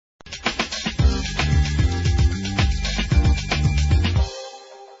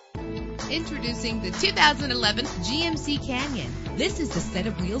Introducing the 2011 GMC Canyon. This is the set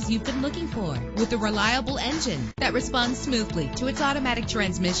of wheels you've been looking for, with a reliable engine that responds smoothly to its automatic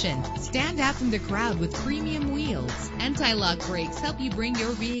transmission. Stand out from the crowd with premium wheels. Anti-lock brakes help you bring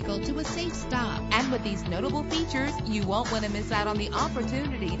your vehicle to a safe stop. And with these notable features, you won't want to miss out on the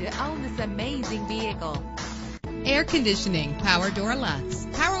opportunity to own this amazing vehicle. Air conditioning, power door locks,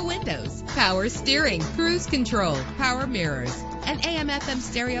 power windows, power steering, cruise control, power mirrors, an AM/FM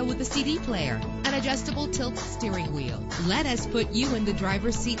stereo with a CD player, an adjustable tilt steering wheel. Let us put you in the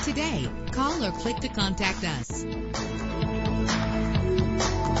driver's seat today. Call or click to contact us.